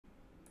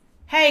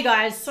Hey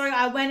guys, so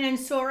I went and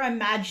saw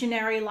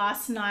Imaginary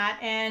last night,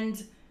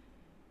 and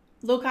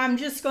look, I'm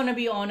just gonna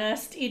be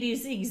honest, it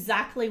is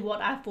exactly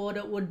what I thought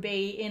it would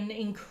be, an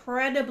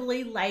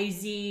incredibly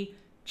lazy,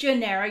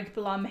 generic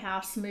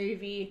Blumhouse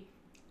movie.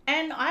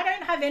 And I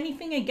don't have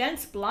anything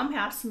against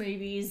Blumhouse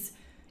movies.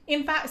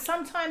 In fact,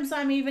 sometimes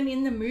I'm even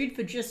in the mood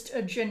for just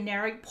a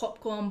generic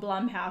popcorn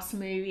Blumhouse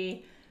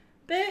movie.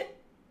 But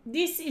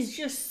this is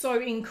just so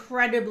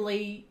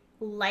incredibly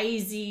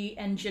lazy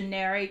and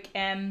generic,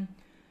 and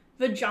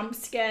the jump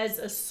scares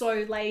are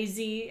so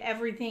lazy.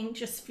 Everything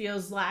just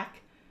feels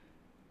like,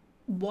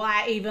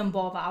 why even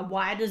bother?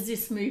 Why does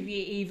this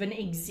movie even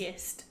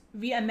exist?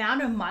 The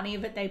amount of money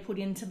that they put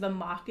into the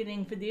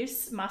marketing for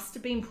this must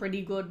have been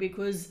pretty good,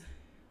 because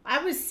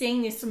I was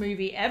seeing this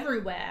movie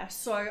everywhere.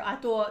 So I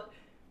thought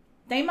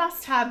they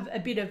must have a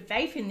bit of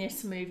faith in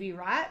this movie,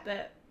 right?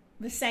 But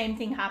the same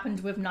thing happened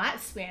with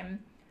Night Swim.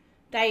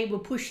 They were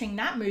pushing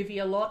that movie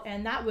a lot,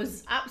 and that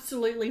was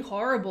absolutely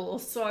horrible.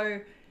 So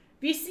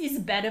this is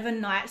better than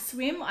Night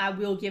Swim, I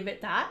will give it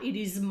that. It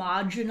is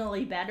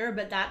marginally better,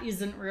 but that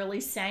isn't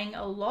really saying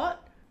a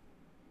lot.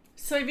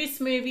 So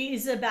this movie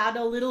is about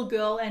a little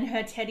girl and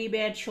her teddy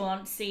bear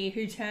Chauncey,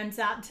 who turns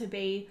out to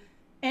be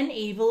an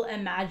evil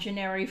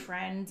imaginary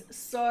friend.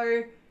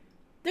 So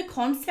the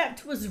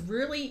concept was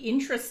really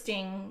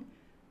interesting.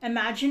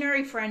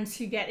 Imaginary friends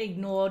who get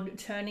ignored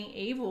turning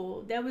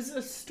evil. There was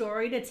a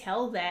story to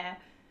tell there.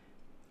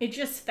 It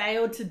just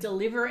failed to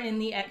deliver in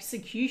the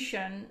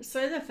execution.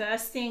 So the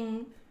first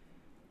thing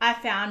I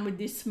found with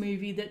this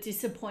movie that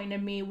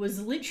disappointed me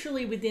was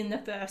literally within the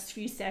first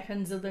few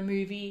seconds of the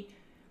movie,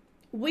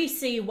 we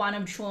see one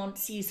of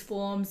Chauncey's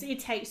forms. It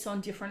takes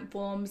on different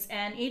forms,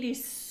 and it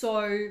is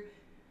so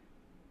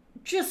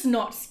just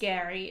not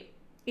scary.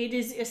 It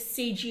is a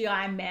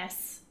CGI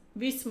mess.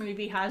 This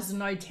movie has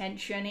no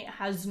tension. It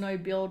has no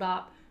build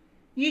up.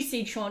 You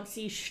see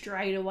Chauncey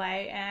straight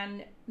away,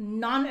 and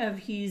none of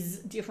his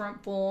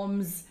different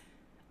forms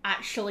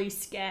actually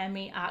scare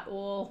me at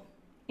all.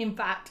 In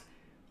fact,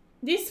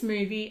 this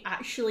movie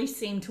actually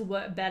seemed to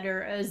work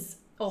better as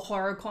a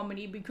horror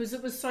comedy because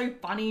it was so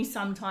funny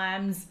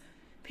sometimes.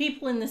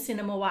 People in the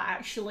cinema were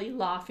actually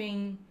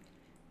laughing,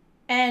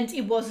 and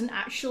it wasn't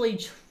actually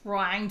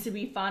trying to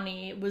be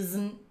funny. It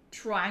wasn't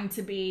trying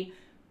to be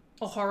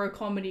a horror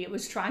comedy. It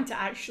was trying to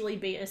actually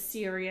be as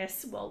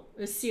serious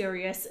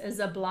as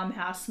a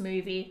Blumhouse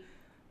movie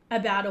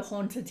about a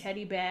haunted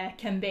teddy bear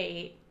can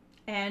be.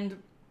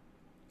 And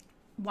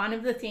one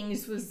of the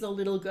things was the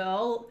little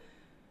girl.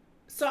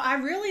 So I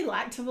really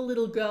liked the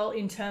little girl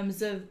in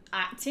terms of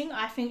acting.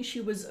 I think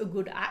she was a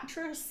good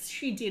actress.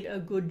 She did a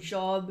good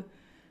job.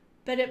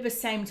 But at the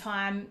same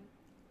time,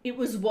 it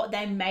was what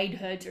they made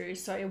her do.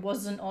 So it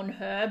wasn't on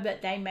her,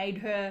 but they made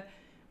her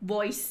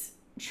voice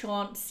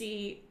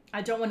Chauncey.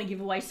 I don't want to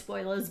give away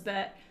spoilers,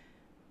 but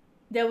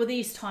there were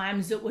these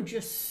times that were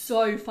just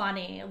so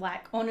funny.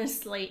 Like,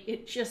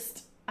 honestly,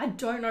 I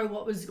don't know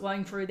what was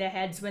going through their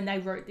heads when they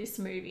wrote this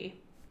movie.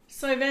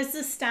 So there's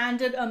the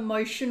standard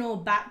emotional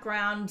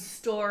background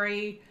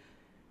story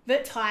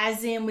that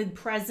ties in with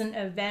present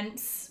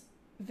events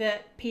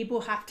that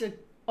people have to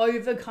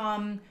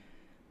overcome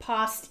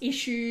past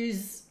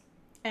issues.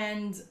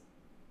 And,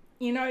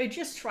 it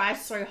just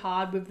tries so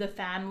hard with the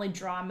family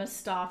drama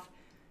stuff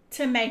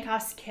to make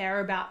us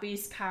care about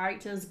these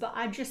characters, but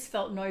I just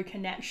felt no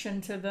connection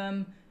to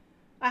them.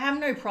 I have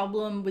no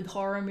problem with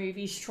horror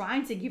movies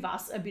trying to give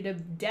us a bit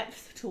of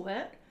depth to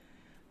it,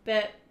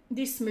 but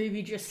this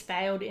movie just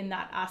failed in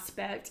that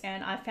aspect.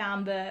 And I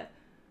found the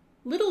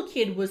little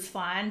kid was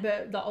fine,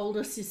 but the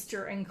older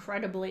sister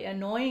incredibly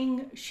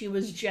annoying. She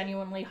was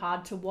genuinely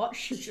hard to watch.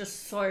 She's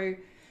just so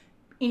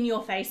in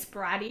your face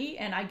bratty,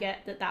 and I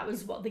get that that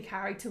was what the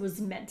character was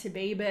meant to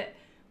be, but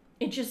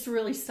it just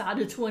really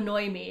started to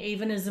annoy me,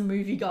 even as a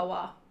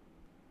moviegoer.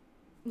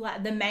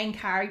 Like, the main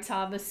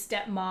character, the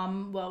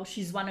stepmom, well,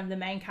 she's one of the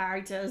main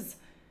characters.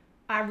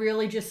 I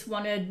really just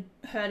wanted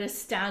her to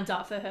stand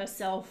up for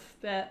herself,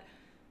 but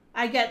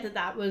I get that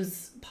that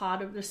was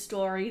part of the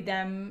story,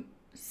 them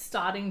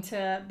starting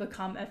to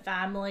become a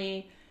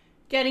family,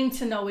 getting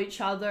to know each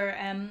other,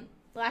 and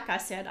like I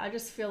said, I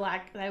just feel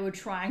like they were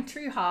trying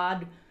too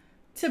hard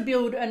to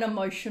build an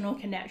emotional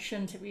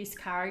connection to these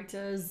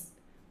characters.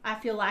 I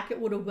feel like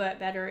it would have worked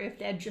better if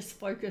they'd just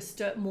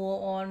focused it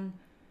more on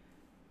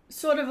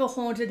sort of a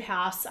haunted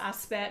house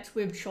aspect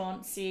with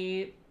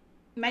Chauncey,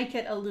 make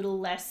it a little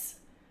less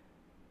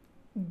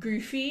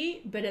goofy,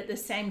 but at the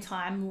same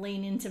time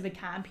lean into the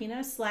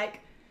campiness.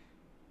 Like,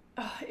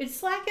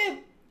 it's like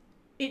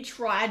it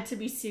tried to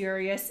be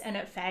serious and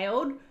it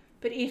failed,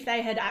 but if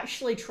they had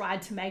actually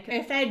tried to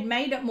if they'd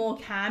made it more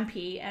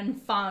campy and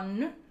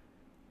fun,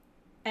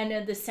 and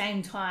at the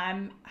same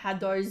time had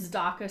those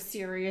darker,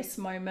 serious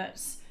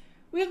moments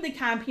with the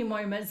campy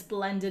moments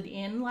blended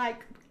in.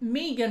 Like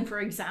Megan, for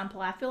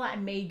example, I feel like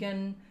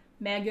Megan,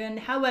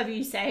 however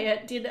you say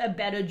it, did a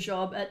better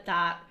job at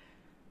that.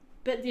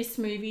 But this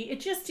movie, it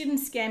just didn't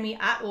scare me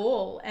at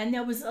all. And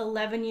there was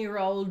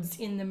 11-year-olds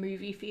in the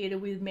movie theater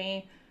with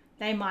me.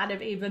 They might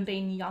have even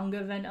been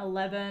younger than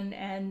 11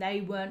 and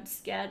they weren't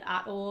scared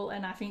at all.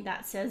 And I think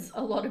that says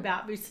a lot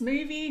about this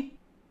movie.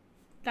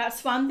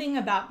 That's one thing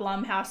about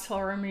Blumhouse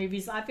horror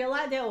movies. I feel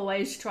like they're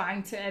always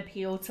trying to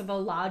appeal to the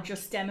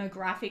largest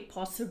demographic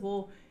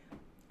possible.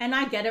 And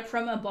I get it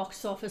from a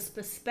box office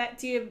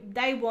perspective.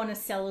 They want to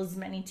sell as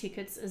many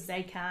tickets as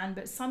they can.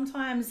 But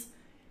sometimes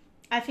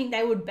I think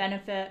they would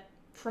benefit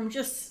from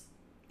just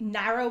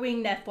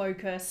narrowing their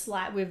focus.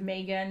 Like with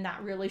Megan,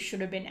 that really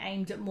should have been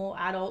aimed at more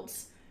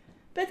adults.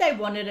 But they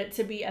wanted it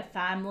to be a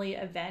family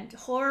event.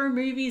 Horror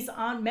movies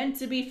aren't meant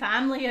to be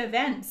family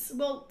events.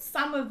 Well,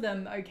 some of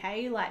them,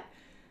 okay? Like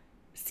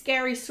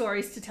Scary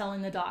Stories to Tell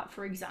in the Dark,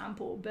 for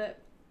example. But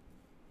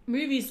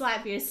movies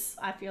like this,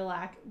 I feel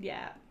like,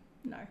 yeah,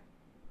 no.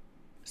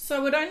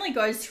 So it only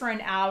goes for an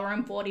hour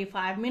and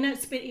 45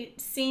 minutes, but it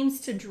seems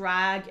to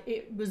drag.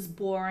 It was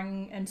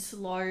boring and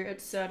slow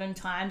at certain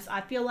times.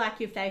 I feel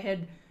like if they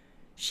had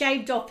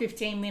shaved off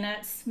 15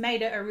 minutes,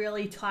 made it a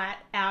really tight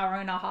hour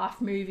and a half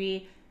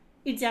movie,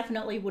 it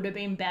definitely would have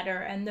been better.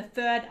 And the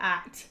third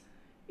act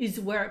is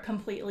where it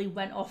completely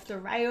went off the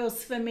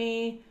rails for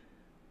me.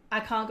 I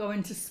can't go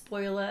into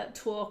spoiler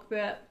talk,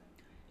 but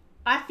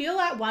I feel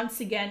like once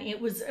again, it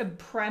was a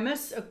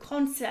premise, a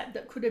concept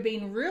that could have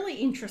been really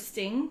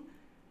interesting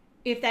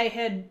if they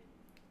had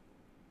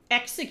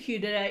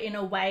executed it in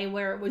a way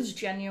where it was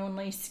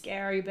genuinely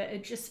scary, but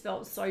it just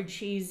felt so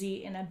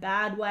cheesy in a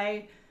bad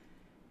way.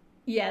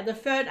 Yeah, the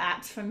third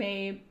act for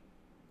me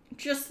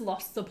just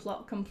lost the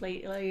plot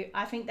completely.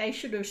 I think they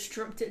should have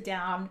stripped it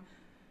down,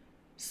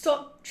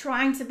 stop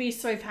trying to be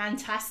so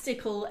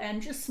fantastical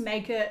and just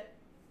make it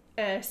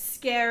a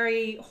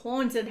scary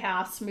haunted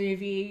house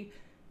movie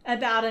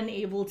about an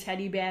evil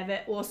teddy bear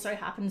that also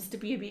happens to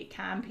be a bit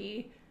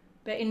campy.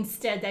 But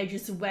instead they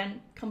just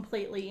went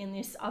completely in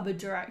this other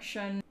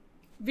direction.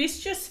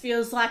 This just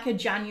feels like a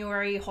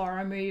January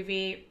horror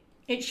movie.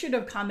 It should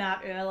have come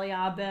out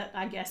earlier, but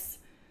I guess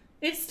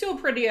it's still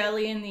pretty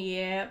early in the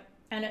year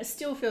and it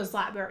still feels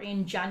like we're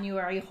in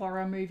January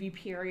horror movie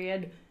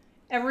period.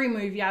 Every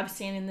movie I've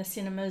seen in the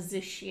cinemas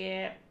this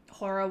year,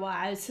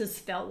 horror-wise, has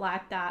felt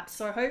like that.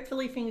 So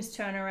hopefully things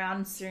turn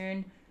around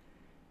soon.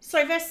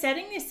 So they're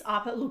setting this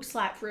up, it looks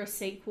like, for a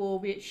sequel,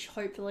 which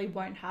hopefully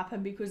won't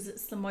happen because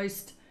it's the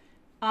most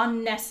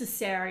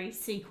unnecessary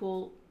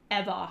sequel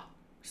ever.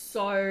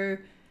 So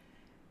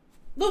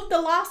look,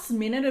 the last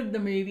minute of the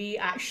movie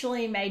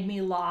actually made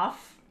me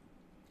laugh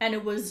and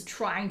it was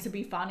trying to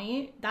be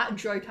funny. That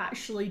joke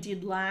actually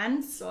did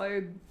land.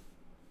 So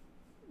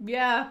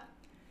yeah,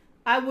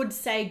 I would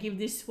say give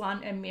this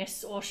one a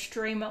miss or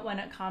stream it when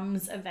it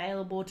comes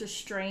available to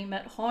stream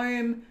at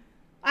home.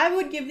 I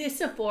would give this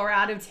a 4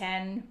 out of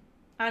 10.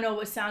 I know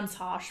it sounds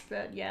harsh,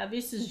 but yeah,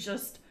 this is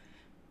just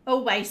a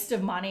waste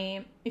of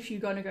money if you're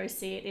going to go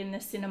see it in the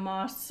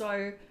cinema.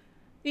 So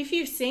if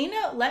you've seen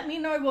it, let me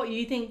know what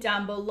you think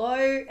down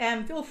below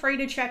and feel free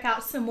to check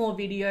out some more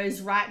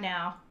videos right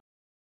now.